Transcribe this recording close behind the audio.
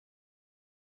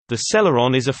The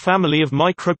Celeron is a family of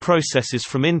microprocessors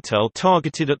from Intel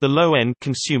targeted at the low-end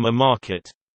consumer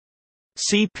market.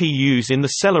 CPUs in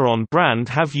the Celeron brand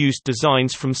have used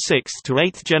designs from 6th to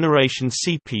 8th generation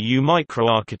CPU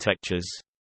microarchitectures.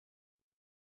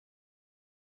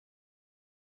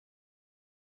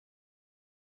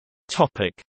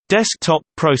 Topic: Desktop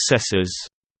processors.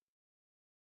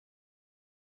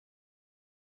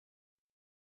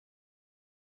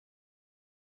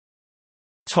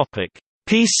 Topic: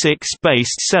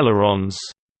 P6-based Celerons.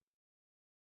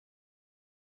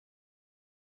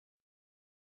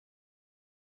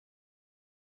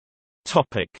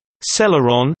 Topic: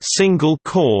 Celeron single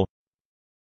core.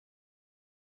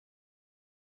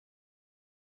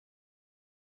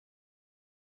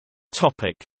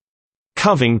 Topic: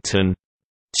 Covington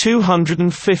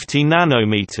 250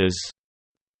 nanometers.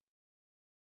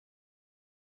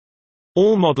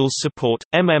 All models support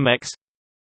MMX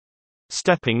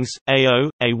steppings A0,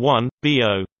 A1,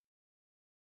 B0.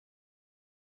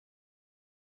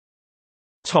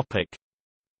 Topic: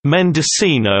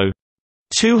 Mendocino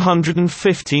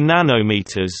 250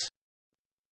 nanometers.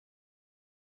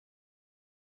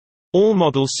 All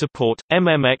models support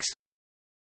MMX.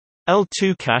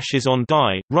 L2 cache is on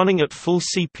die, running at full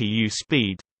CPU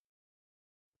speed.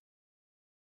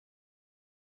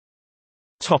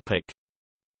 Topic: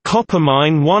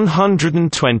 Coppermine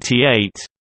 128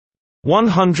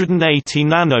 180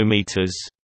 nanometers.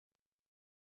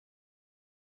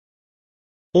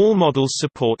 All models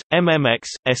support MMX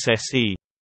SSE.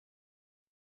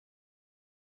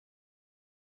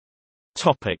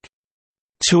 Topic: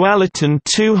 Tualatin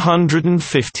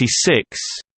 256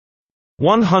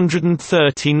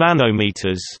 130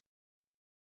 nanometers.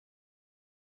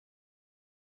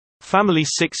 Family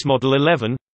 6 Model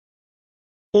 11.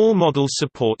 All models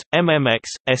support MMX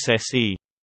SSE.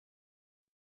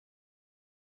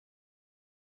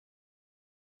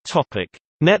 Topic: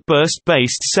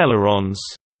 Netburst-based Celerons.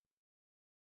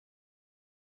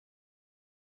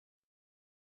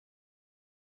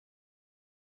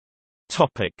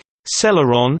 Topic: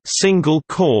 Celeron single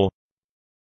core.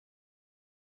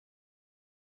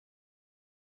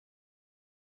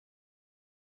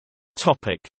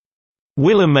 Topic: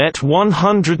 Willamette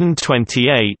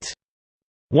 128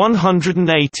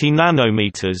 180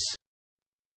 nanometers.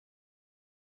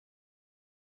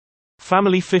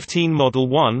 Family 15 Model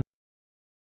 1.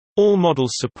 All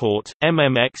models support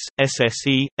MMX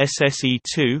SSE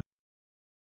SSE2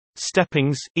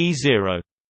 steppings E0.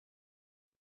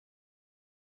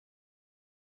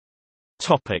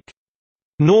 Topic: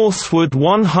 Northwood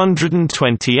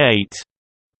 128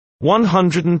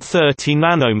 130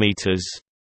 nanometers.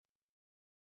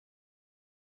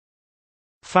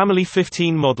 Family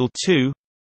 15 Model 2.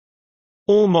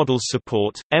 All models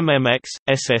support MMX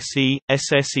SSE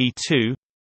SSE2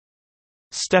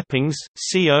 steppings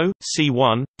C0,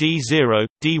 C1, D0,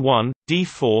 D1,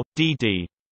 D4, DD.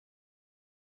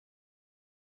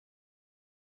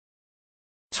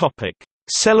 Topic: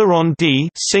 Celeron D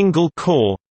single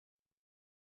core.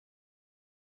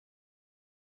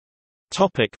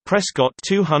 Topic: Prescott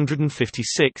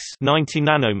 256 90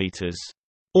 nanometers.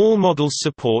 All models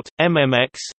support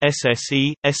MMX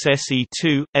SSE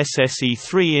SSE2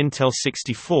 SSE3 Intel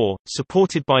 64,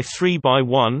 supported by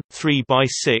 3x1,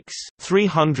 3x6,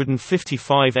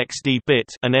 355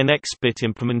 XD-bit and NX-bit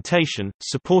implementation,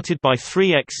 supported by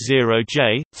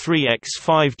 3x0J,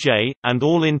 3x5J, and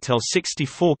all Intel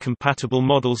 64 compatible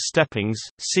model steppings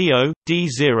C0,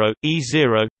 D0,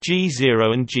 E0,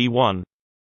 G0 and G1.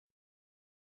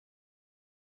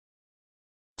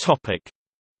 Topic: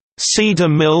 Cedar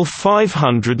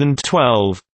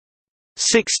Mill-512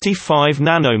 65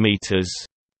 nanometers.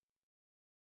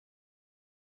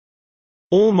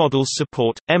 All models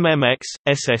support MMX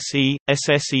SSE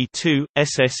SSE2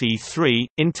 SSE3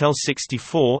 Intel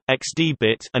 64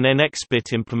 XD-bit and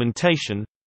NX-bit implementation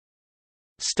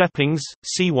steppings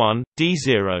C1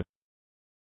 D0.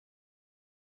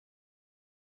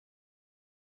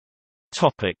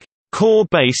 Topic: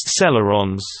 Core-based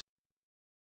Celerons.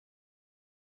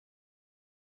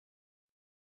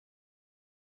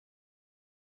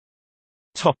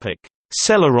 Topic: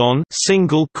 Celeron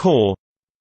single core.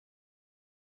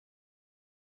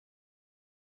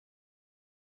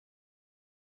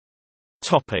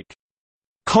 Topic: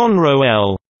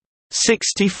 Conroe-L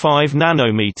 65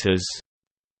 nanometers.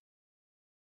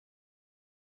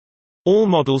 All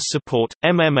models support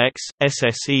MMX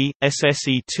SSE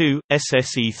SSE2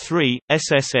 SSE3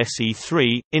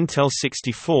 SSSE3 Intel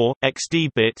 64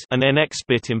 XD-bit and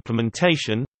NX-bit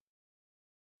implementation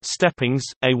steppings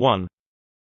A1.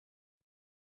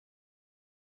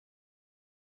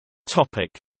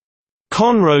 Topic: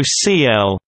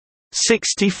 Conroe-CL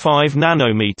 65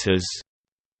 nanometers.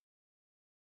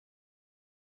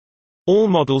 All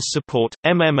models support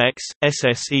MMX,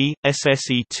 SSE,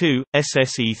 SSE2,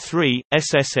 SSE3,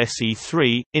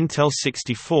 SSSE3, Intel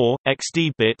 64,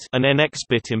 XD-bit and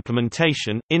NX-bit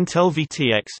implementation, Intel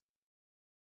VTX.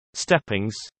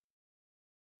 Steppings.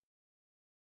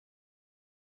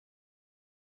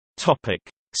 Topic: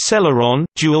 Celeron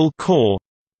dual core.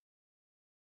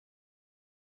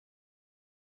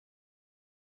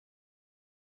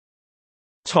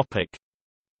 Topic: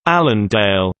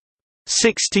 Allendale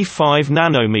 65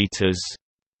 nanometers.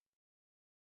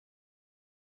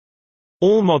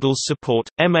 All models support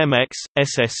MMX,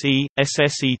 SSE,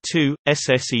 SSE2,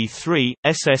 SSE3,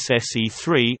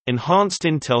 SSSE3, Enhanced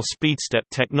Intel SpeedStep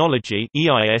Technology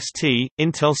 (EIST),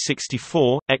 Intel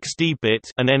 64,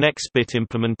 XD-bit and NX-bit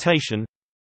implementation.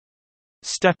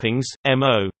 Steppings,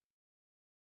 MO.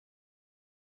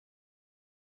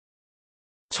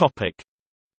 Topic: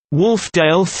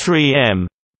 Wolfdale 3M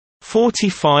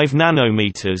 45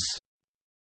 nanometers.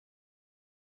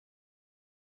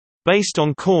 Based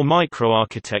on core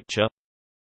microarchitecture,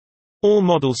 all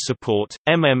models support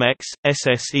MMX,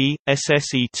 SSE,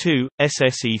 SSE2,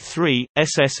 SSE3,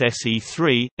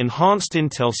 SSSE3, Enhanced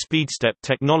Intel SpeedStep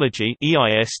Technology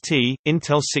 (EIST),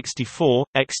 Intel 64,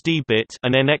 XD-bit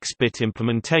and NX-bit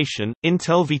implementation,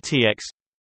 Intel VTX.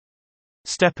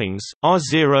 Steppings: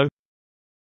 R0.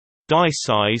 Die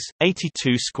size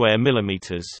 82 square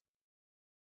millimeters.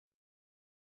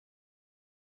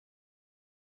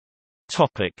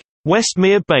 Topic: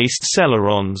 Westmere-based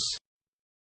Celerons.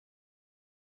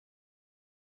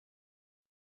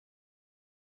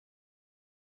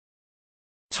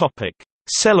 Topic: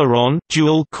 Celeron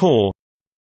dual core.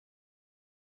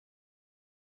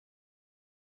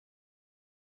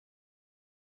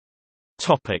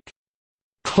 Topic: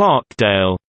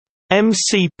 Clarkdale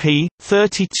MCP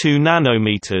 32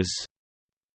 nanometers.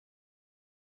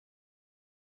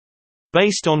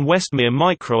 Based on Westmere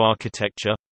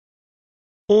microarchitecture,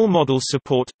 all models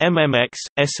support MMX,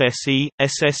 SSE,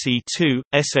 SSE2,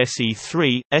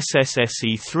 SSE3,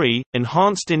 SSSE3,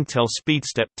 Enhanced Intel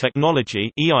SpeedStep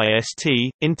Technology (EIST),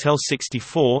 Intel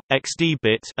 64,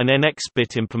 XD-bit and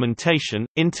NX-bit implementation,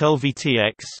 Intel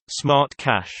VTX, Smart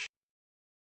Cache.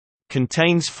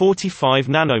 Contains 45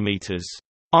 nanometers.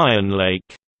 Iron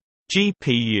Lake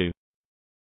GPU.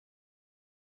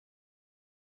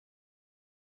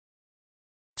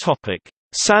 Topic: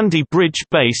 Sandy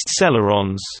Bridge-based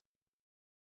Celerons.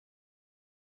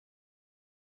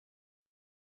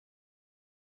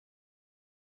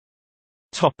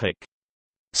 Topic: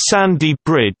 Sandy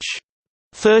Bridge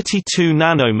 32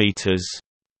 nanometers.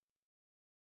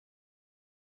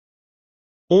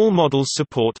 All models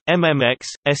support MMX,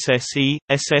 SSE,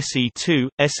 SSE2,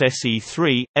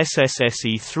 SSE3,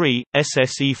 SSSE3,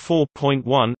 SSE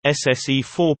 4.1, SSE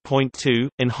 4.2,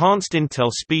 Enhanced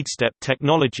Intel SpeedStep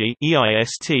Technology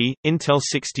 (EIST), Intel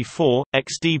 64,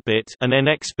 XD-bit and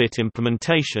NX-bit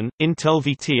implementation, Intel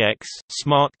VTX,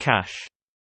 Smart Cache.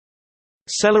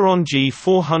 Celeron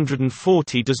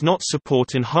G440 does not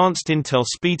support Enhanced Intel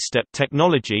SpeedStep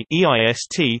Technology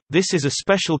 (EIST). This is a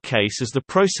special case as the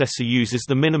processor uses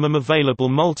the minimum available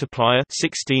multiplier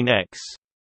 16x.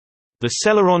 The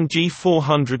Celeron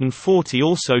G440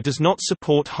 also does not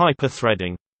support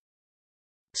hyper-threading.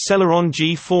 Celeron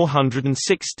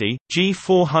G460,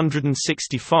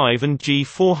 G465 and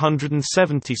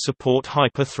G470 support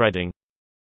hyper-threading.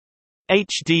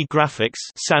 HD Graphics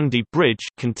Sandy Bridge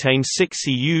contains 6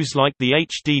 EUs like the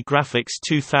HD Graphics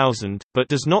 2000, but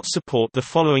does not support the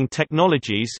following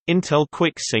technologies: Intel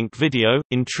Quick Sync Video,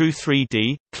 in True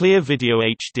 3D, Clear Video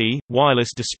HD, Wireless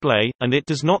Display, and it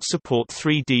does not support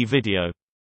 3D video.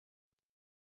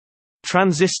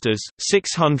 Transistors,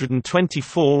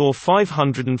 624 or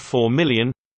 504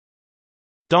 million.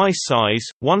 Die size,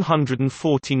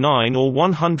 149 or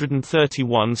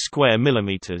 131 square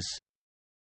millimeters.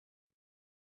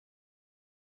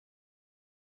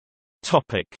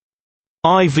 Topic: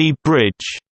 Ivy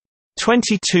Bridge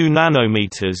 22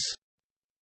 nanometers.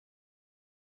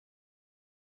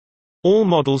 All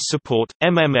models support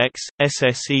MMX,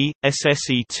 SSE,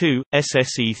 SSE2,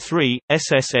 SSE3,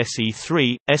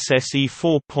 SSSE3, SSE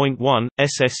 4.1,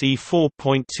 SSE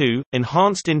 4.2,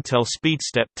 Enhanced Intel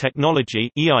SpeedStep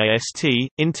Technology (EIST),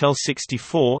 Intel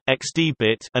 64,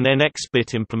 XD-bit and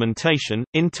NX-bit implementation,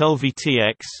 Intel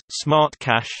VTX, Smart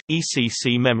Cache,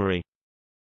 ECC memory.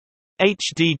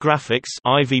 HD Graphics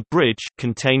Ivy Bridge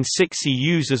contains 6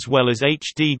 EUs as well as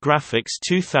HD Graphics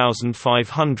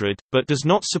 2500, but does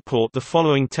not support the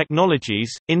following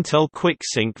technologies: Intel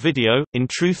QuickSync Video, in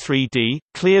True 3D,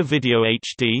 Clear Video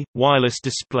HD, Wireless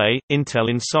Display, Intel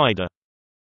Insider.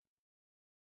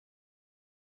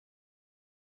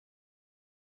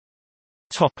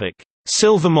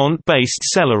 Silvermont-based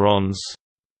Celerons.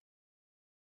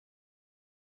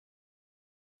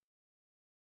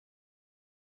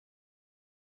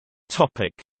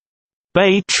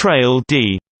 Bay Trail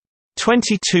D,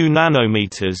 22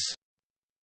 nanometers.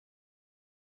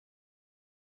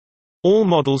 All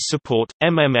models support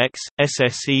MMX,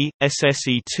 SSE,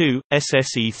 SSE2,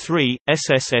 SSE3,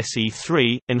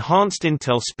 SSSE3, Enhanced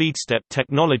Intel SpeedStep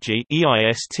Technology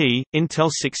 (EIST),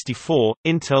 Intel 64,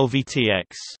 Intel VTX.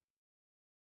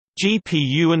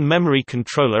 GPU and memory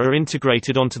controller are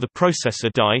integrated onto the processor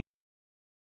die.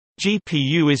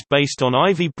 GPU is based on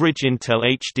Ivy Bridge Intel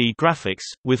HD graphics,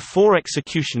 with 4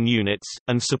 execution units,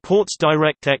 and supports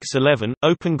DirectX 11,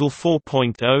 OpenGL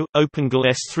 4.0, OpenGL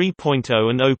ES 3.0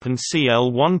 and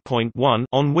OpenCL 1.1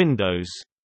 on Windows.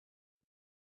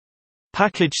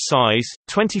 Package size,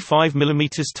 25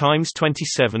 mm x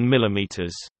 27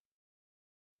 mm.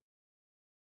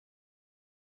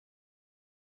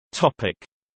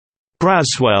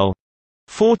 Braswell,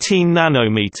 14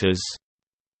 nanometers.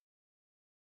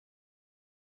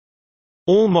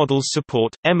 All models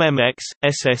support MMX,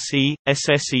 SSE,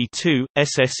 SSE2,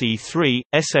 SSE3,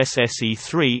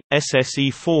 SSSE3,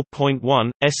 SSE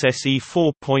 4.1, SSE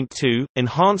 4.2,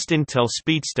 Enhanced Intel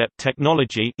SpeedStep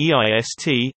Technology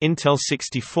 (EIST), Intel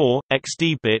 64,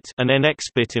 XD-bit and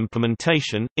NX-bit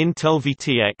implementation, Intel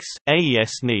VTX,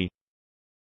 AES-NI.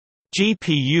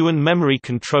 GPU and memory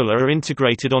controller are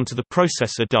integrated onto the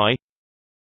processor die.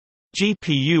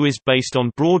 GPU is based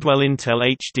on Broadwell Intel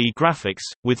HD graphics,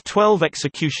 with 12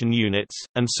 execution units,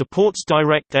 and supports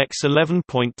DirectX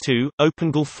 11.2,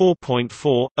 OpenGL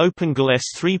 4.4, OpenGL ES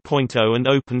 3.0 and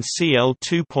OpenCL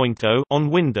 2.0 on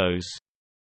Windows.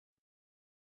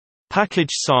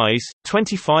 Package size,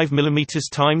 25 mm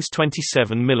x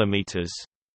 27 mm.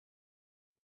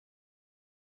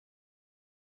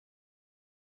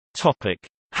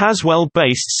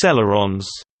 Haswell-based Celerons.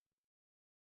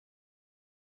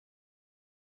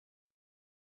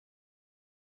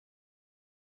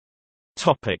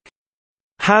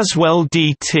 Haswell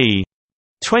DT,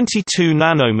 22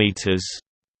 nanometers.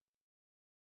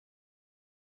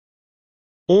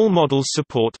 All models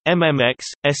support MMX,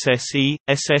 SSE,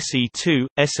 SSE2,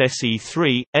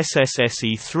 SSE3,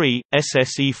 SSSE3,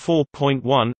 SSE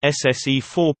 4.1, SSE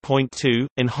 4.2,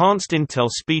 Enhanced Intel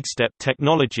SpeedStep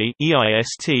Technology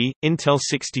 (EIST), Intel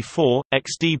 64,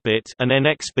 XD-bit and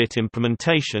NX-bit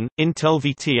implementation, Intel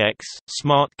VTX,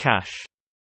 Smart Cache.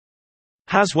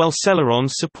 Haswell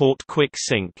Celerons support Quick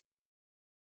Sync.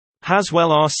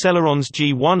 Haswell R Celerons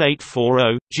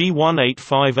G1840,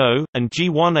 G1850, and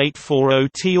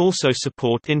G1840T also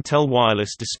support Intel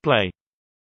Wireless Display.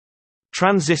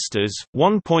 Transistors,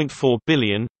 1.4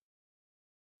 billion.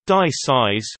 Die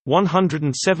size,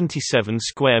 177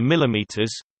 square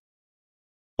millimeters.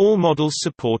 All models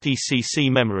support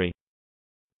ECC memory.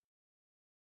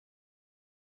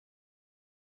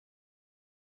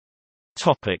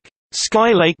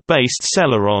 Skylake-based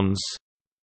Celerons.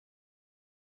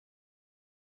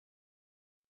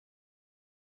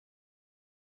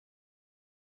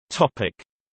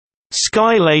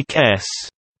 Skylake S,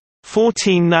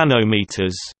 14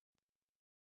 nanometers.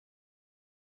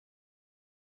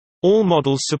 All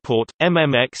models support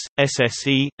MMX,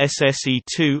 SSE,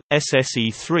 SSE2,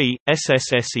 SSE3,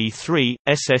 SSSE3,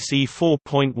 SSE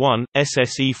 4.1,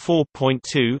 SSE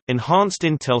 4.2, Enhanced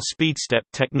Intel SpeedStep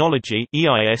Technology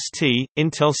 (EIST),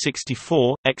 Intel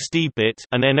 64, XD-bit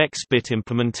and NX-bit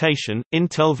implementation,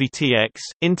 Intel VTX,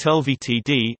 Intel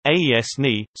VTD,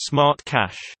 AES-NI, Smart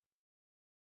Cache.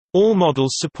 All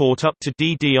models support up to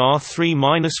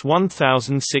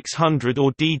DDR3-1600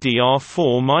 or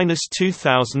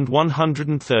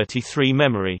DDR4-2133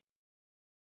 memory.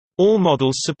 All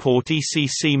models support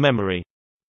ECC memory.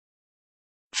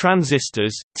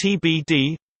 Transistors,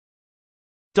 TBD.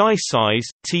 Die size,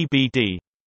 TBD.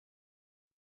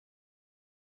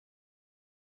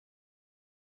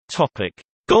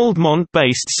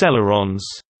 Goldmont-based Celerons.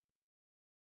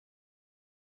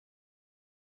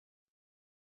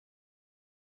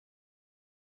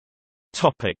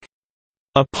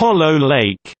 Apollo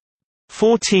Lake,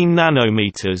 14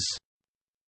 nanometers.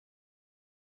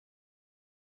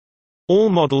 All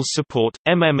models support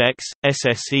MMX,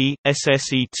 SSE,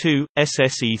 SSE2,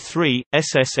 SSE3,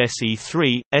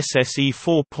 SSSE3, SSE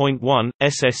 4.1,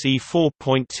 SSE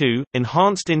 4.2,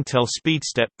 Enhanced Intel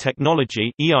SpeedStep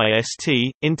Technology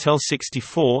 (EIST), Intel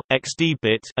 64,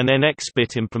 XD-bit and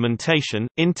NX-bit implementation,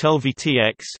 Intel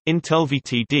VTX, Intel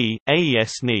VTD,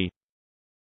 AES-NI.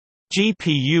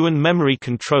 GPU and memory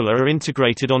controller are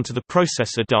integrated onto the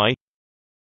processor die.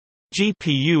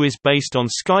 GPU is based on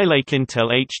Skylake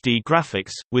Intel HD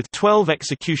graphics, with 12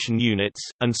 execution units,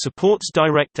 and supports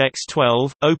DirectX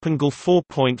 12, OpenGL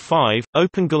 4.5,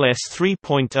 OpenGL ES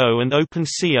 3.0 and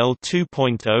OpenCL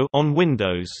 2.0 on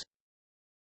Windows.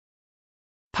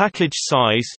 Package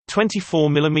size, 24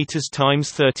 mm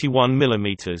x 31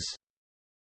 mm.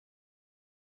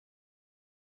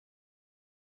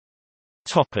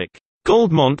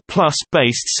 Goldmont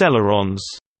Plus-based Celerons.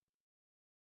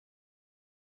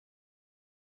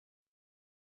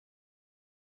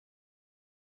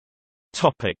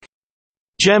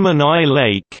 Gemini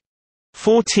Lake,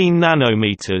 14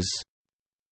 nanometers.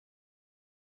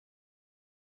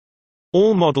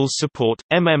 All models support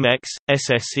MMX,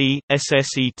 SSE,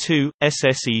 SSE2,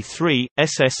 SSE3,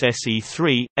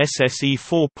 SSSE3, SSE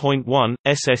 4.1,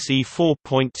 SSE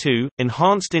 4.2,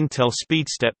 Enhanced Intel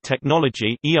SpeedStep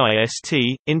Technology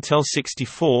 (EIST), Intel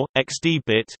 64,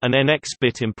 XD-bit and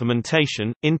NX-bit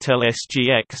implementation, Intel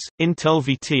SGX, Intel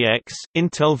VTX,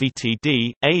 Intel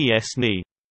VTD, AES-NI.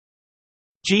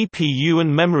 GPU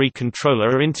and memory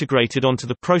controller are integrated onto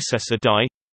the processor die.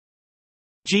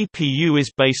 GPU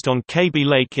is based on Kaby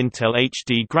Lake Intel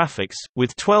HD graphics,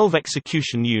 with 12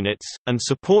 execution units, and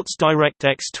supports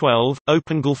DirectX 12,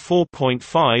 OpenGL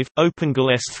 4.5,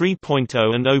 OpenGL ES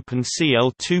 3.0 and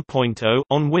OpenCL 2.0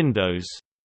 on Windows.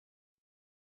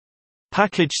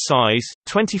 Package size,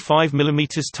 25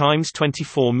 mm x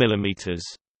 24 mm.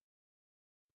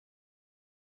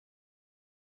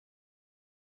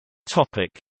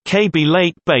 Kaby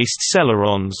Lake-based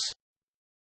Celerons.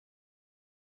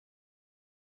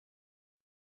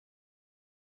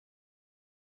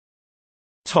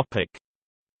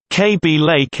 Kaby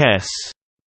Lake S,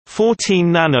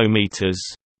 14 nanometers.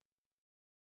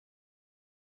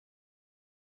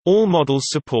 All models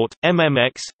support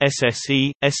MMX,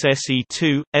 SSE,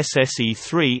 SSE2,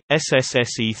 SSE3,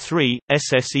 SSSE3,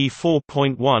 SSE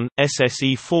 4.1,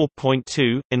 SSE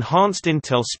 4.2, Enhanced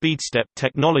Intel SpeedStep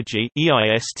Technology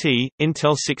 (EIST),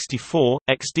 Intel 64,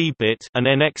 XD-bit and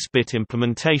NX-bit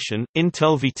implementation,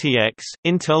 Intel VTX,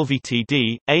 Intel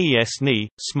VTD, AES-NI,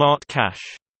 Smart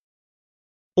Cache.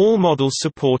 All models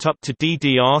support up to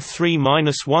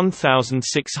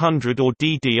DDR3-1600 or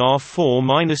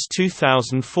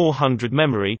DDR4-2400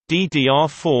 memory,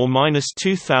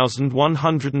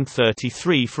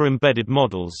 DDR4-2133 for embedded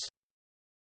models.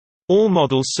 All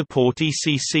models support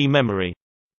ECC memory.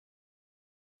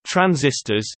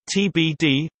 Transistors,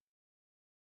 TBD.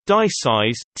 Die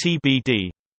size, TBD.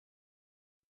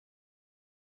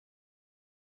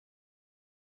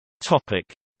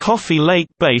 Coffee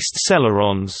Lake-based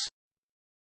Celerons.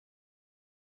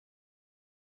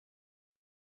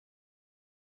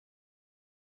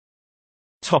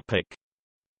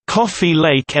 Coffee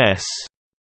Lake S,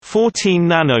 14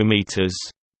 nanometers.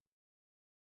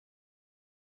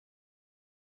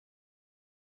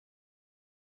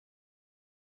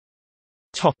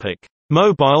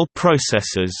 Mobile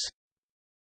processors.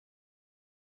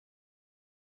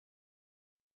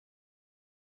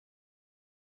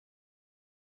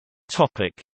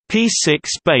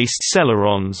 P6-based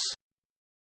Celerons.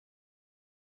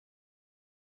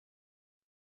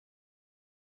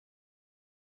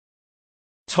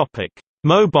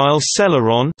 Mobile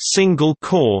Celeron single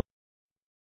core.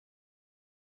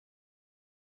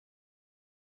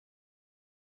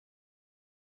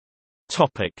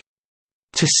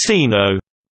 Ticino,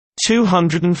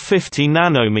 250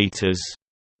 nanometers.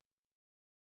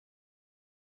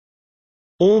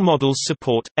 All models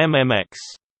support MMX.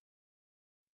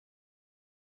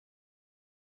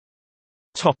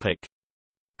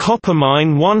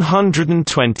 Coppermine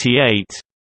 128,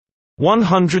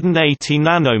 180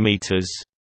 nanometers.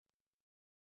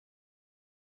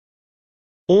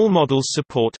 All models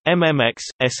support MMX,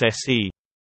 SSE.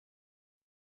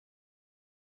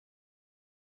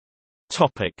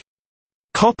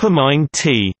 Coppermine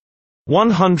T,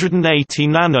 180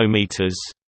 nanometers.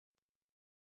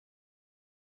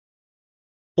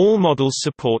 All models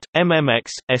support MMX,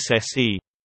 SSE.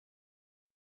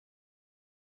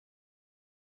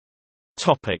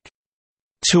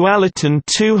 Tualatin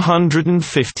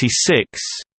 256,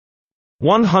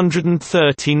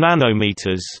 130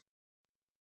 nanometers.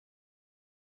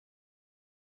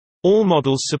 All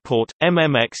models support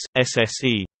MMX,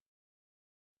 SSE.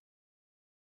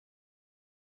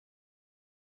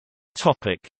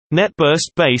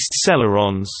 Netburst-based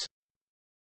Celerons.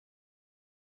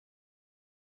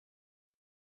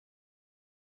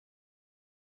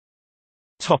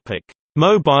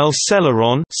 Mobile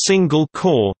Celeron single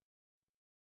core.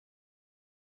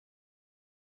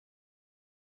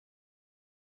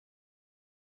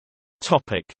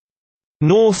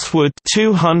 Northwood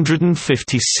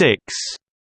 256,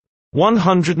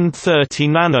 130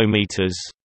 nanometers.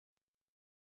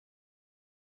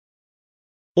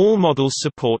 All models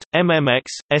support MMX,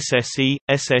 SSE,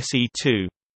 SSE2.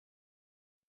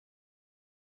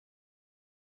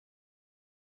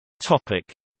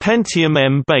 Pentium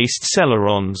M-based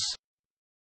Celerons.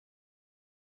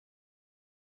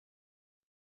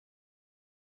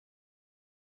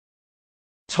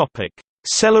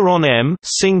 Celeron M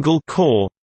single core.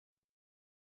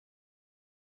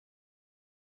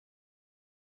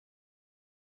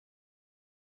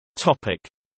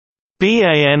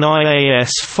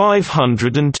 BANIAS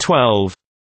 512,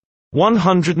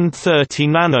 130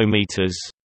 nanometers.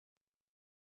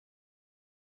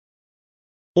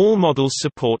 All models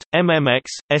support MMX,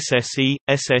 SSE,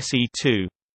 SSE2.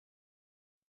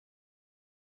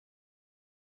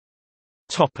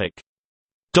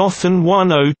 Dothan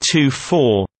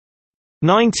 1024,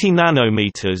 90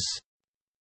 nanometers.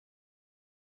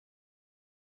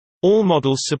 All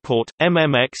models support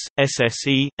MMX,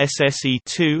 SSE,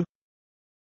 SSE2,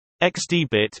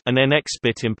 XD-bit and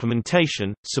NX-bit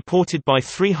implementation, supported by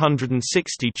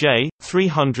 360J,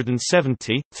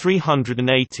 370,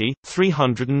 380,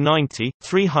 390,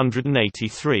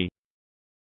 383.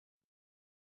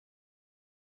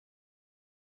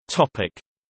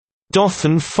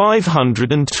 Dothan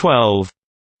 512,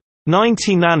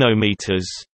 90 nanometers.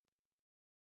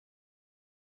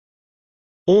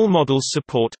 All models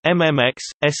support MMX,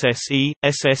 SSE,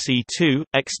 SSE2,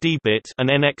 XD-bit and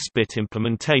NX-bit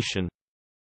implementation.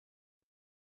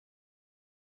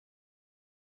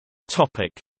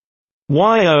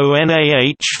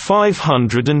 YONAH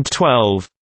 512,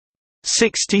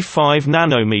 65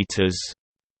 nanometers.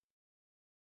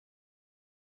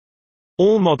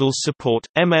 All models support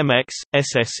MMX,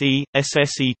 SSE,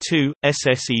 SSE2,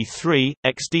 SSE3,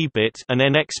 XD-bit and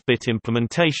NX-bit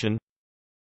implementation.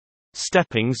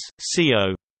 Steppings,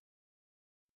 CO.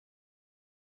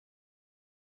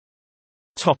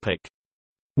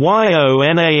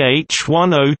 YONAH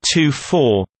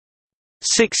 1024,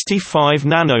 65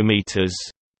 nanometers.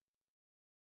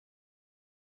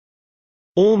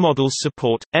 All models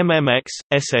support MMX,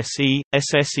 SSE,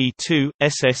 SSE2,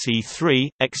 SSE3,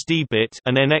 XD-bit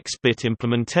and NX-bit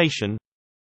implementation.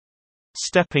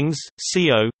 Steppings,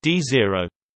 CO, D0.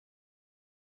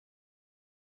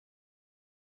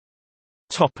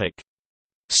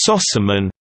 Sossaman,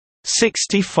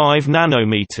 65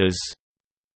 nanometers.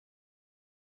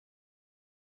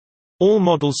 All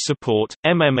models support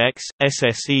MMX,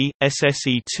 SSE,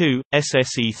 SSE2,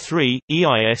 SSE3,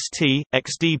 EIST,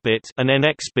 XD-bit and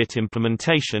NX-bit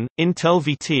implementation. Intel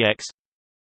VTX.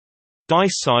 Die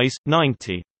size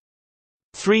 90.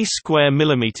 3 square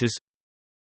millimeters.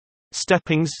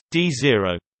 Steppings,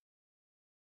 D0.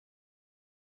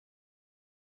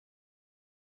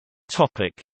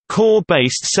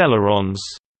 Core-based Celerons.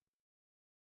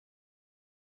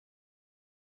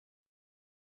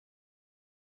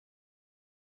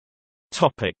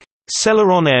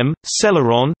 Celeron M,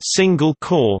 Celeron single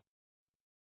core.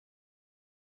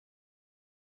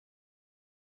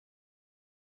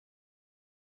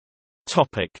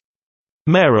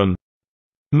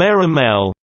 Merom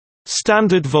L,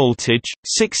 standard voltage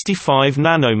 65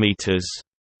 nanometers.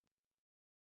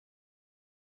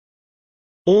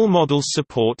 All models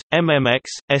support MMX,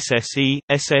 SSE,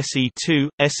 SSE2,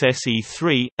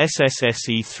 SSE3,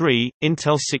 SSSE3,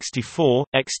 Intel 64,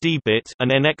 XD-bit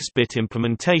and NX-bit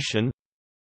implementation.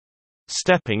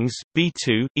 Steppings,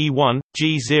 B2, E1,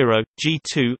 G0,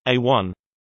 G2, A1.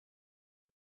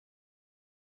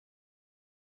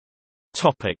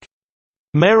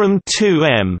 Merom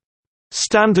 2M,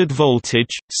 standard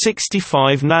voltage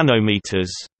 65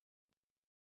 nanometers.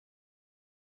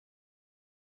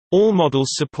 All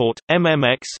models support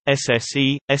MMX,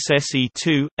 SSE,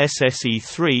 SSE2,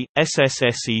 SSE3,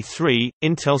 SSSE3,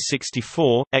 Intel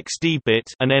 64,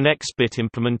 XD-bit and NX-bit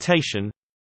implementation.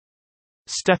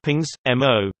 Steppings,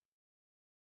 MO.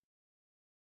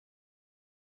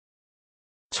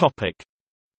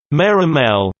 Merom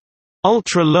L,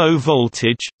 ultra-low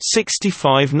voltage,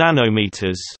 65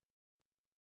 nanometers.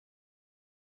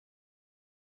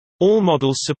 All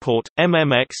models support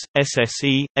MMX,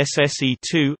 SSE,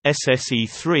 SSE2,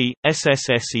 SSE3,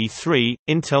 SSSE3,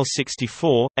 Intel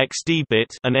 64,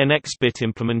 XD-bit and NX-bit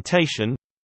implementation.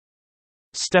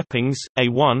 Steppings,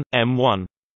 A1, M1.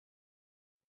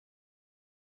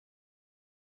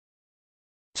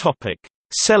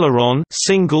 Celeron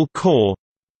single core.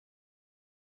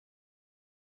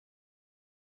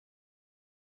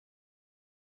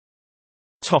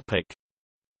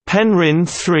 Penryn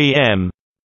 3M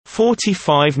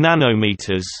 45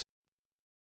 nanometers.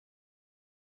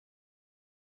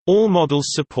 All models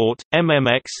support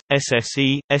MMX,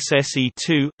 SSE,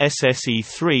 SSE2,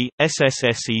 SSE3,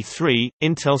 SSSE3,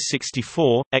 Intel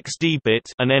 64, XD-bit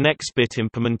and NX-bit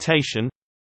implementation.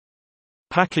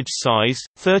 Package size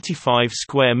 35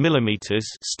 square millimeters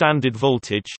standard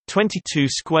voltage, 22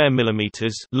 square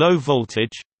millimeters low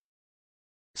voltage.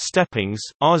 Steppings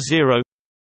R0.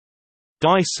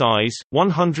 Die size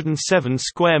 107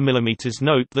 square millimeters.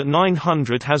 Note that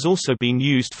 900 has also been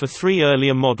used for 3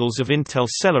 earlier models of Intel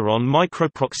Celeron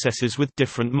microprocessors with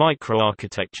different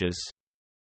microarchitectures.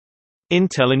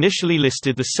 Intel initially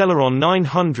listed the Celeron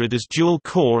 900 as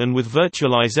dual-core and with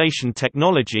virtualization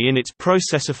technology in its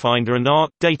Processor Finder and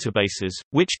ARC databases,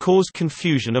 which caused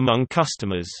confusion among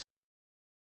customers.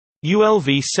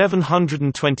 ULV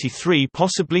 723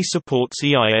 possibly supports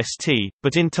EIST,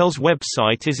 but Intel's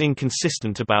website is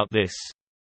inconsistent about this.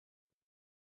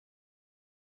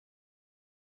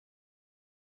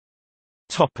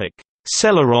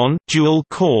 Celeron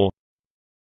dual-core.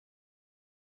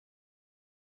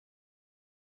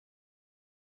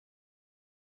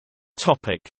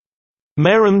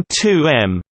 Merom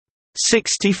 2M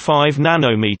 65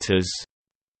 nanometers.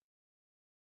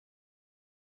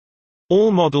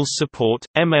 All models support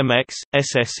MMX,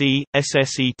 SSE,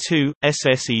 SSE2,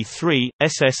 SSE3,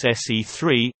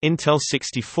 SSSE3, Intel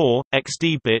 64,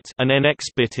 XD-bit and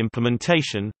NX-bit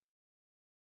implementation.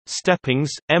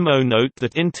 Steppings, MO. Note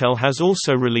that Intel has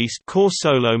also released Core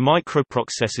Solo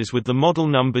microprocessors with the model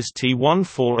numbers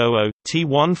T1400,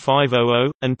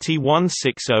 T1500, and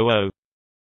T1600.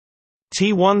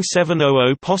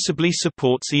 T1700 possibly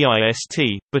supports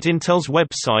EIST, but Intel's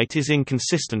website is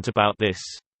inconsistent about this.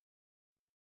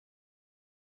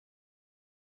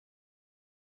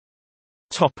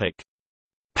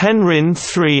 Penryn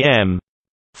 3M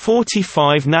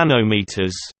 45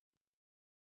 nanometers.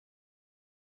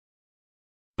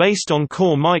 Based on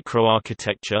Core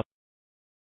microarchitecture.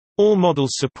 All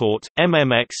models support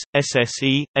MMX,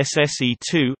 SSE,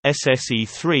 SSE2,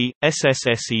 SSE3,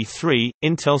 SSSE3,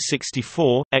 Intel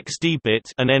 64,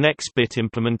 XD-bit and NX-bit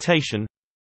implementation.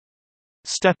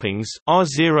 Steppings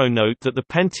R0. Note that the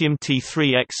Pentium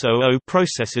T3X00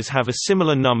 processors have a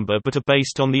similar number but are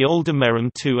based on the older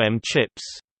Merom 2M chips.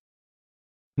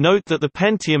 Note that the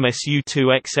Pentium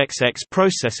SU2XXX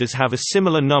processors have a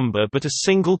similar number but are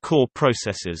single-core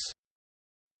processors.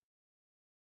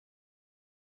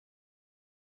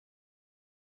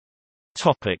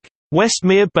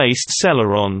 Westmere-based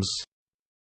Celerons.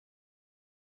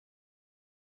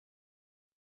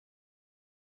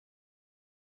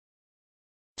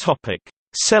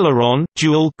 Celeron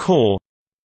dual core.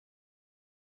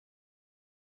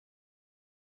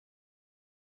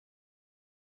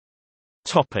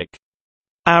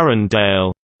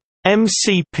 Allendale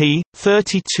MCP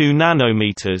 32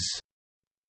 nanometers.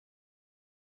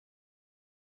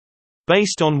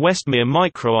 Based on Westmere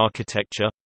microarchitecture.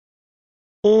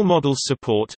 All models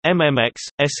support MMX,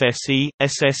 SSE,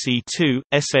 SSE2,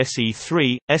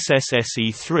 SSE3,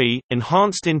 SSSE3,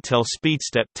 Enhanced Intel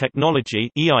SpeedStep Technology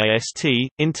 (EIST),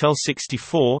 Intel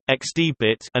 64,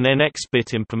 XD-bit and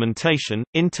NX-bit implementation,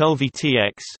 Intel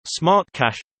VTX, Smart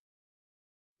Cache.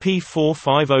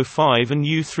 P4505 and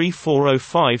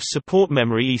U3405 support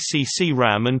memory ECC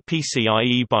RAM and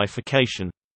PCIe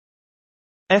bifurcation.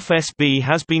 FSB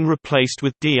has been replaced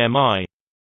with DMI.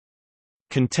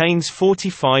 Contains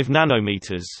 45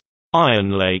 nanometers.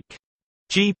 Iron Lake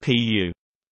GPU.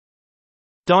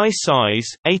 Die size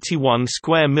 81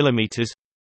 square millimeters.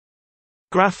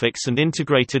 Graphics and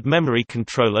integrated memory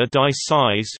controller die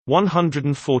size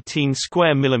 114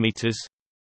 square millimeters.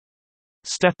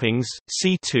 Steppings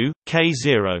C2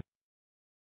 K0.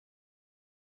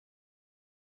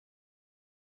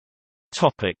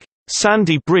 Topic: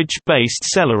 Sandy Bridge based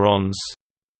Celerons.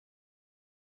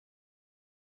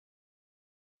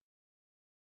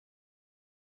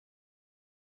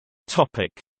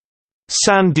 Topic: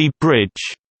 Sandy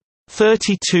Bridge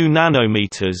 32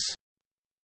 nanometers.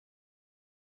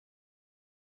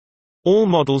 All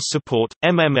models support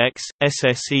MMX,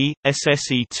 SSE,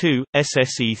 SSE2,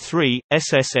 SSE3,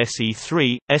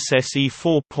 SSSE3, SSE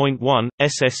 4.1,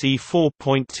 SSE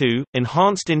 4.2,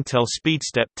 Enhanced Intel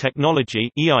SpeedStep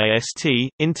Technology (EIST),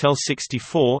 Intel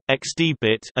 64,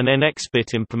 XD-bit and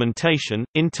NX-bit implementation,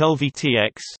 Intel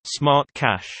VTX, Smart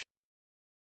Cache.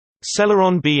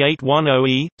 Celeron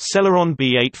B810E, Celeron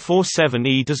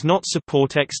B847E does not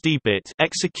support XD bit,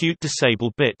 execute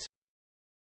disable bit.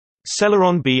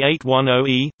 Celeron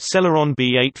B810E, Celeron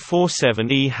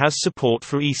B847E has support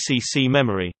for ECC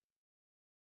memory.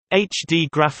 HD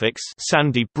Graphics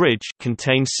Sandy Bridge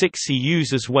contains 6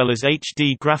 EUs as well as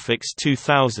HD Graphics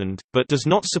 2000, but does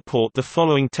not support the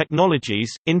following technologies: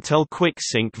 Intel Quick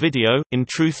Sync Video, in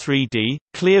True 3D,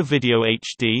 Clear Video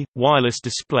HD, Wireless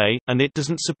Display, and it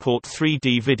doesn't support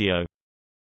 3D video.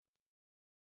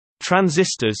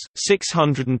 Transistors,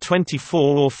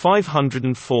 624 or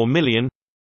 504 million.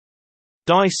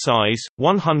 Die size,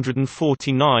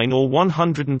 149 or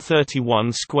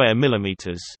 131 square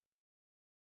millimeters.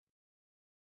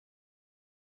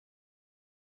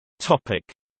 Topic: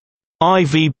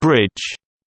 Ivy Bridge,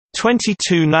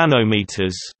 22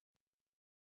 nanometers.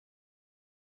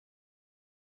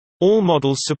 All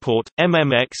models support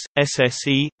MMX,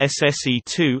 SSE,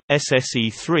 SSE2,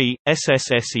 SSE3,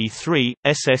 SSSE3,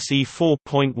 SSE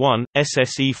 4.1,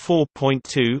 SSE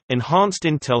 4.2, Enhanced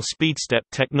Intel SpeedStep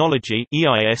Technology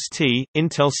 (EIST),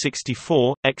 Intel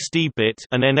 64, XD-bit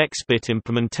and NX-bit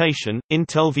implementation,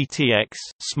 Intel VTX,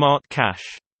 Smart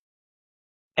Cache.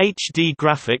 HD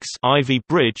Graphics Ivy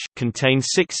Bridge contains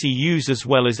 6 EUs as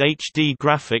well as HD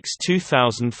Graphics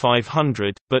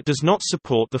 2500, but does not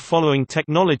support the following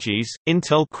technologies: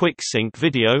 Intel Quick Sync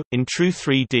Video, in True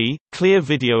 3D, Clear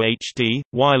Video HD,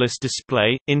 Wireless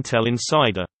Display, Intel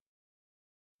Insider.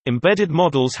 Embedded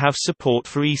models have support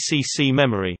for ECC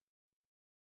memory.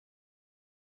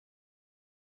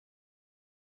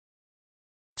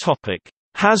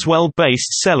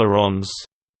 Haswell-based Celerons.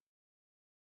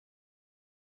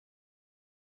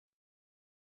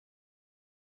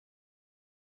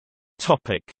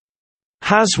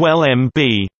 Haswell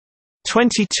MB,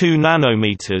 22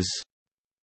 nanometers.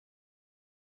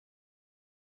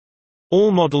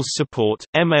 All models support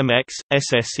MMX,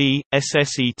 SSE,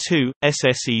 SSE2,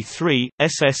 SSE3,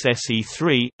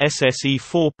 SSSE3, SSE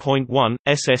 4.1,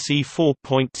 SSE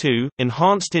 4.2,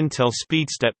 Enhanced Intel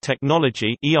SpeedStep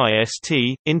Technology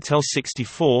 (EIST), Intel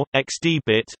 64,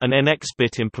 XD-bit and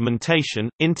NX-bit implementation,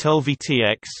 Intel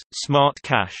VTX, Smart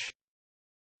Cache.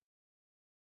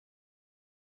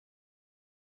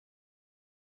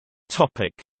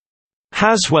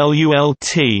 Haswell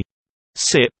ULT,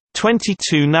 SIP,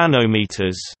 22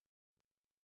 nanometers.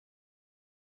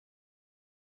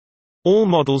 All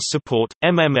models support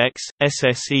MMX,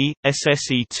 SSE,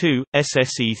 SSE2,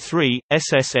 SSE3,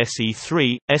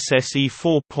 SSSE3, SSE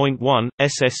 4.1,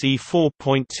 SSE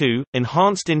 4.2,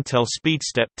 Enhanced Intel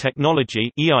SpeedStep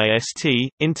Technology (EIST),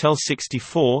 Intel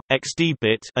 64,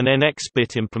 XD-bit and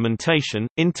NX-bit implementation,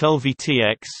 Intel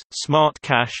VTX, Smart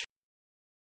Cache.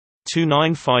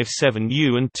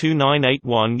 2957U and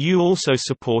 2981U also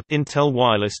support Intel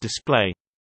Wireless Display.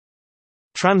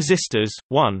 Transistors,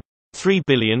 1.3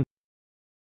 billion.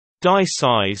 Die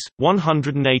size,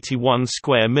 181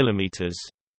 square millimeters.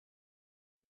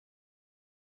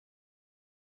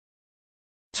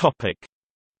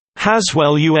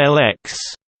 Haswell ULX,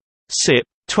 SIP,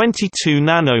 22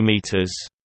 nanometers.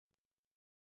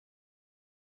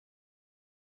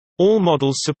 All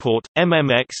models support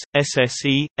MMX,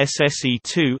 SSE,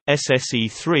 SSE2,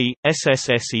 SSE3,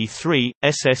 SSSE3,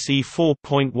 SSE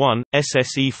 4.1,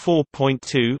 SSE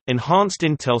 4.2, Enhanced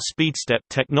Intel SpeedStep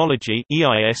Technology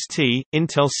 (EIST),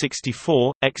 Intel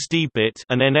 64, XD-bit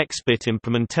and NX-bit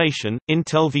implementation,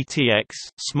 Intel VTX,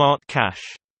 Smart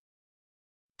Cache.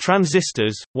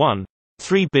 Transistors,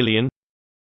 1.3 billion.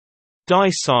 Die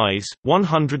size,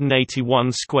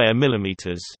 181 square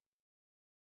millimeters.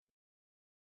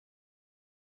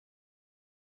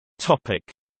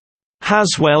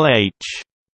 Haswell H,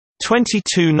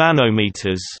 22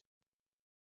 nanometers.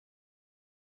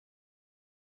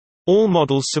 All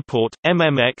models support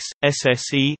MMX,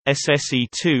 SSE,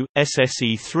 SSE2,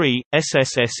 SSE3,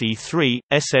 SSSE3,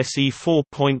 SSE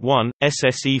 4.1,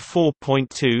 SSE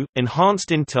 4.2, Enhanced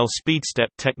Intel SpeedStep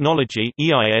Technology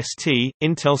 (EIST),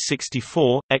 Intel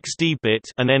 64,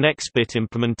 XD-bit and NX-bit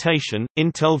implementation,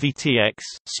 Intel VTX,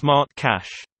 Smart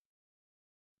Cache.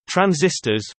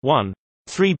 Transistors,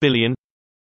 1.3 billion.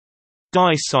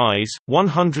 Die size,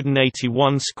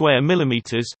 181 square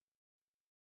millimeters.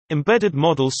 Embedded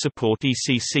models support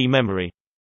ECC memory.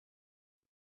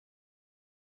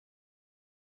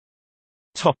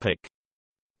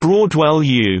 Broadwell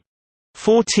U,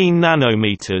 14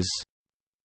 nanometers.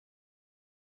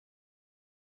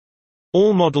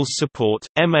 All models support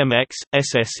MMX,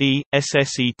 SSE,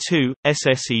 SSE2,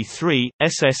 SSE3,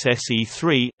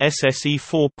 SSSE3, SSE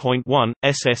 4.1,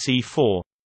 SSE4.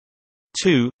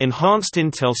 2. Enhanced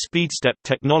Intel SpeedStep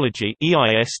technology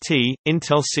 (EIST),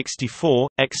 Intel 64,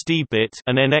 XD-bit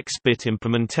and NX-bit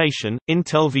implementation,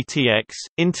 Intel VTX,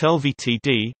 Intel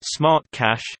VTD, Smart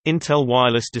Cache, Intel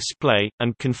Wireless Display,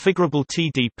 and configurable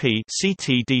TDP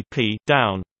 (CTDP)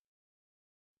 down.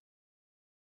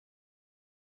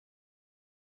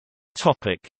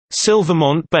 Topic: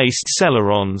 Silvermont-based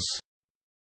Celerons.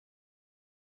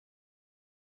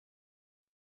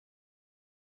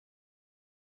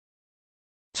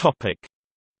 Topic: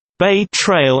 Bay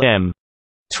Trail M,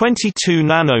 22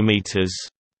 nanometers.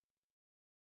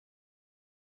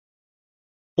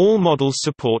 All models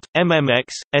support MMX,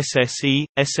 SSE,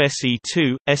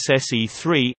 SSE2,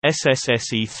 SSE3,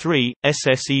 SSSE3,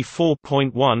 SSE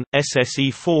 4.1,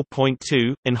 SSE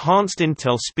 4.2, Enhanced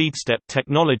Intel SpeedStep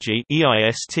technology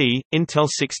 (EIST), Intel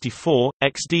 64,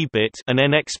 XD-bit and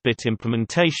NX-bit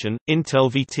implementation, Intel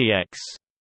VTX.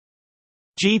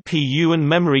 GPU and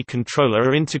memory controller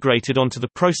are integrated onto the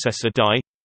processor die.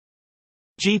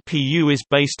 GPU is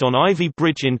based on Ivy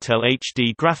Bridge Intel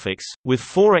HD graphics, with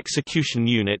 4 execution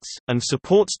units, and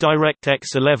supports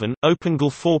DirectX 11,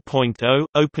 OpenGL 4.0,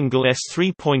 OpenGL ES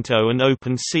 3.0 and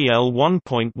OpenCL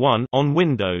 1.1 on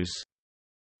Windows.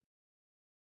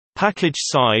 Package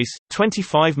size,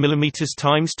 25 mm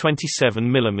x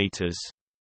 27 mm.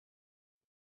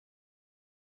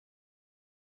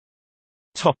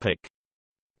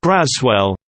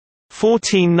 Braswell,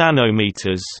 14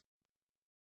 nanometers.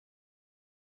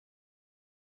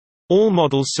 All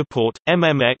models support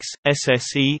MMX,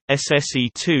 SSE,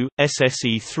 SSE2,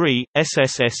 SSE3,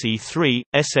 SSSE3,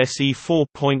 SSE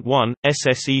 4.1,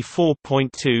 SSE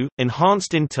 4.2,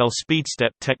 Enhanced Intel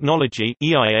SpeedStep technology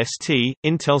 (EIST),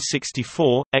 Intel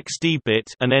 64, XD-bit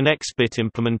and NX-bit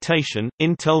implementation,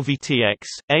 Intel VTX,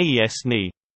 AES-NI.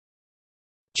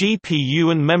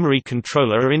 GPU and memory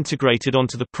controller are integrated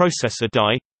onto the processor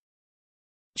die.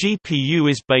 GPU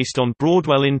is based on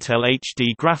Broadwell Intel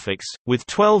HD graphics, with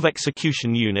 12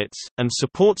 execution units, and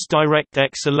supports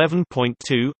DirectX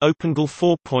 11.2,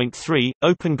 OpenGL 4.3,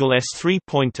 OpenGL ES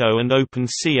 3.0 and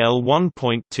OpenCL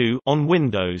 1.2 on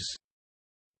Windows.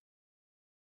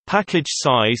 Package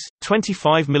size,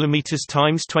 25 mm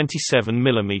x 27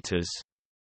 mm.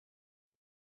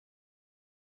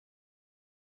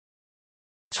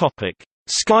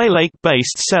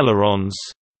 Skylake-based Celerons.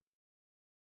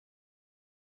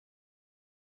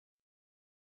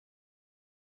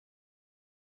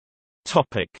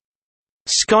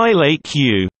 Skylake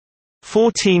U,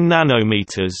 14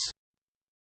 nanometers.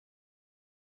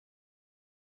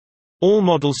 All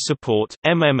models support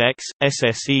MMX,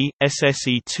 SSE,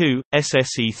 SSE2,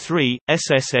 SSE3,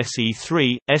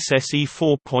 SSSE3, SSE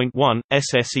 4.1,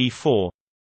 SSE 4.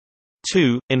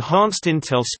 2. Enhanced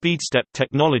Intel SpeedStep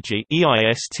technology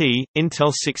 (EIST),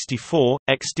 Intel 64,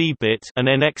 XD-bit and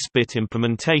NX-bit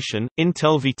implementation,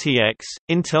 Intel VTX,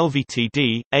 Intel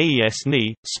VTD,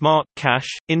 AES-NI, Smart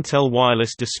Cache, Intel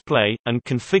Wireless Display, and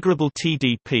configurable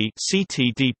TDP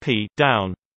 (CTDP)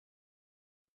 down.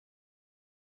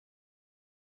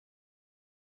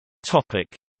 Topic: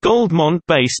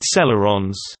 Goldmont-based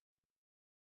Celerons.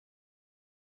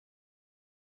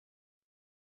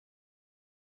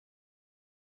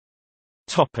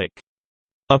 Topic: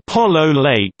 Apollo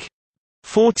Lake,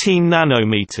 14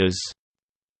 nanometers.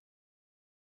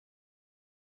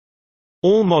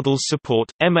 All models support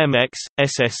MMX,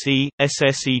 SSE,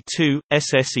 SSE2,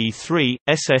 SSE3,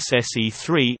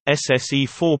 SSSE3, SSE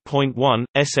 4.1,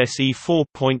 SSE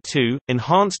 4.2,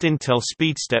 Enhanced Intel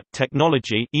SpeedStep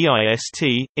technology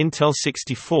 (EIST), Intel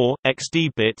 64,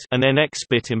 XD-bit and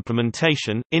NX-bit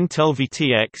implementation, Intel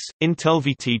VTX, Intel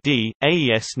VTD,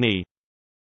 AES-NI.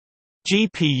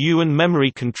 GPU and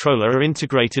memory controller are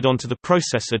integrated onto the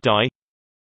processor die.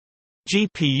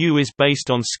 GPU is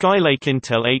based on Skylake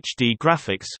Intel HD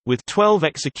graphics, with 12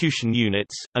 execution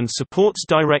units, and supports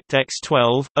DirectX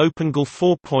 12,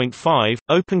 OpenGL 4.5,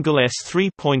 OpenGL ES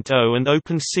 3.0 and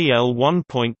OpenCL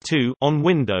 1.2 on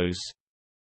Windows.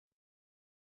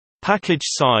 Package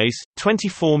size,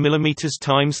 24 mm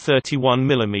x 31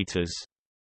 mm.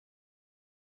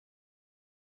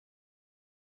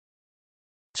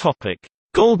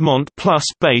 Goldmont Plus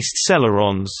based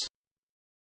Celerons.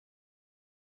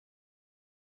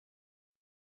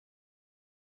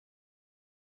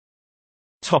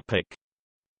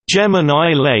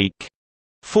 Gemini Lake,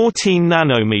 14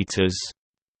 nanometers.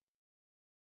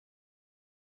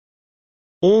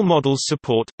 All models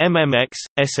support MMX,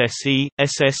 SSE,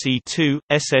 SSE2,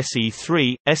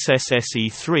 SSE3,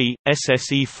 SSSE3,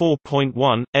 SSE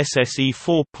 4.1, SSE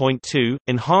 4.2,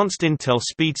 Enhanced Intel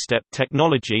SpeedStep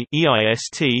Technology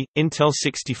 (EIST), Intel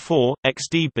 64,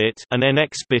 XD-bit and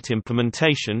NX-bit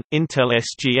implementation, Intel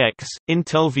SGX,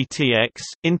 Intel VTX,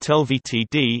 Intel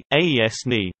VTD,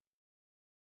 AES-NI.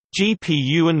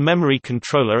 GPU and memory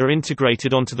controller are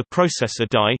integrated onto the processor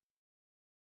die.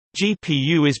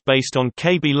 GPU is based on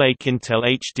Kaby Lake Intel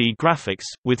HD graphics,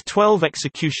 with 12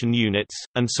 execution units,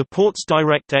 and supports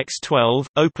DirectX 12,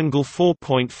 OpenGL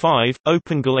 4.5,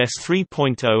 OpenGL ES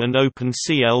 3.0 and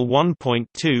OpenCL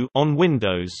 1.2 on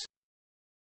Windows.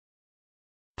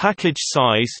 Package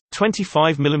size,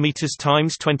 25 mm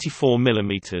x 24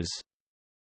 mm.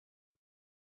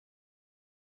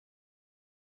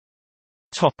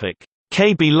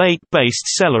 Kaby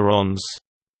Lake-based Celerons.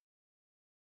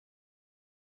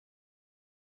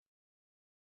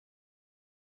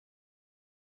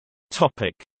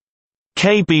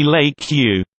 Kaby Lake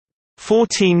U,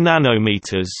 14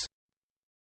 nanometers.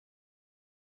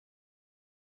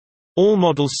 All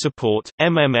models support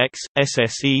MMX,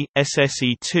 SSE,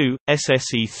 SSE2,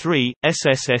 SSE3,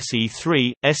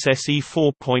 SSSE3, SSE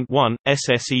 4.1,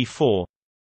 SSE 4.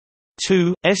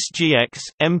 2, SGX,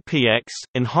 MPX,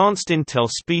 Enhanced Intel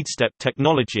SpeedStep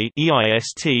Technology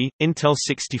 (EIST), Intel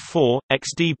 64,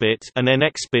 XD-bit and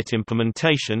NX-bit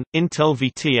implementation, Intel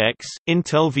VTX,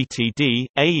 Intel VTD,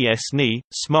 AES-NI,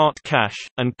 Smart Cache,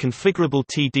 and Configurable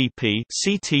TDP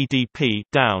 (CTDP)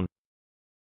 down.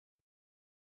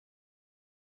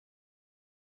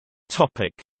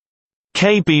 Topic: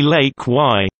 Kaby Lake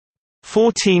Y,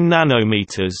 14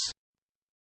 nanometers.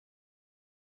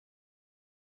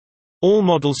 All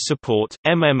models support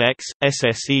MMX,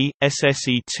 SSE,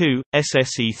 SSE2,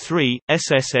 SSE3,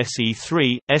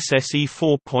 SSSE3, SSE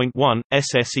 4.1,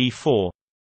 SSE 4.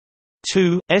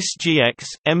 2, SGX,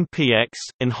 MPX,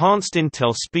 Enhanced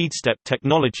Intel SpeedStep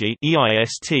Technology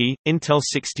 (EIST), Intel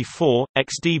 64,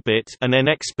 XD-bit and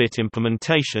NX-bit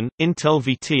implementation, Intel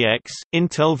VTX,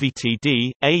 Intel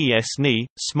VTD, AES-NI,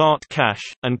 Smart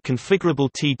Cache, and Configurable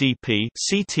TDP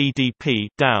 (CTDP)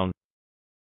 down.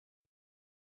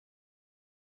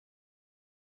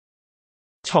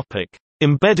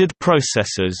 Embedded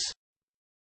processors.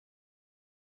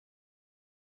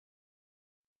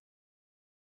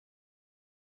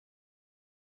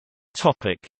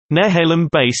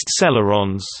 Nehalem-based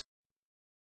Celerons.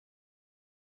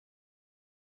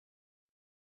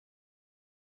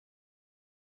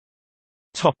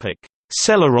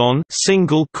 Celeron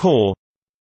single core.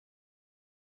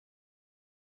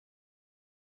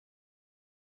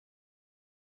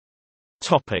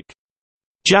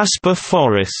 Jasper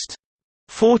Forest,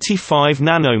 45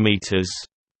 nanometers.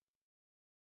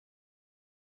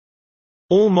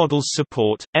 All models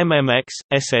support MMX,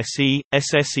 SSE,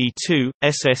 SSE2,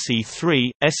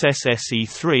 SSE3,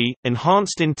 SSSE3,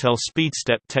 Enhanced Intel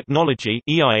SpeedStep Technology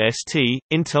 (EIST),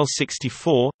 Intel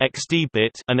 64,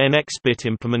 XD-bit and NX-bit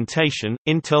implementation,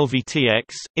 Intel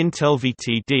VTX, Intel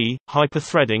VTD,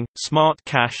 hyperthreading, Smart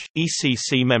Cache,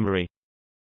 ECC memory.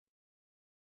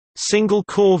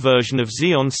 Single-core version of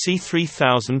Xeon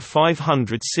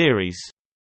C3500 series.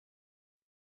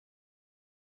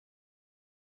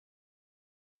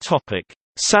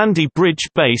 Sandy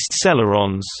Bridge-based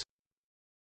Celerons.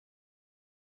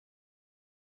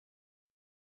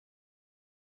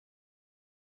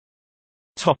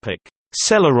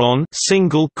 Celeron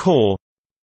single-core.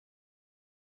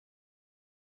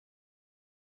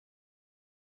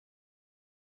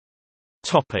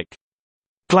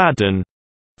 Gladden,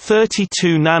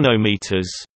 32 nanometers.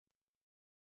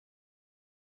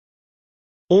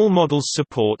 All models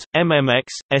support MMX,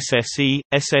 SSE,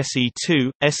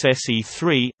 SSE2,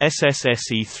 SSE3,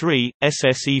 SSSE3,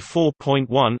 SSE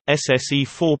 4.1, SSE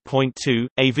 4.2,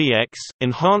 AVX,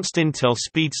 Enhanced Intel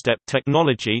SpeedStep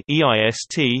Technology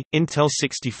 (EIST), Intel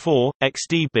 64,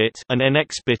 XD-bit and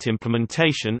NX-bit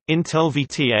implementation, Intel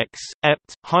VTX,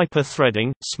 EPT,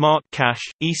 hyper-threading, Smart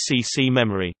Cache, ECC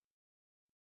memory.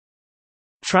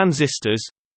 Transistors.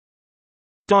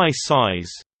 Die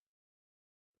size.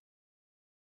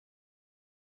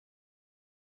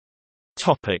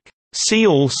 See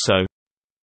also: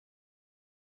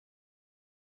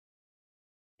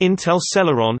 Intel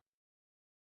Celeron,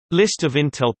 List of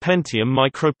Intel Pentium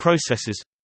microprocessors,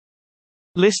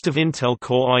 List of Intel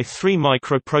Core i3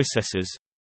 microprocessors,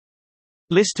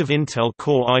 List of Intel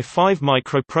Core i5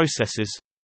 microprocessors,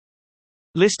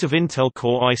 List of Intel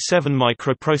Core i7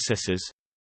 microprocessors,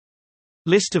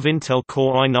 List of Intel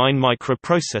Core i9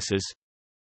 microprocessors.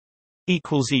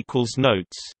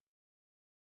 Notes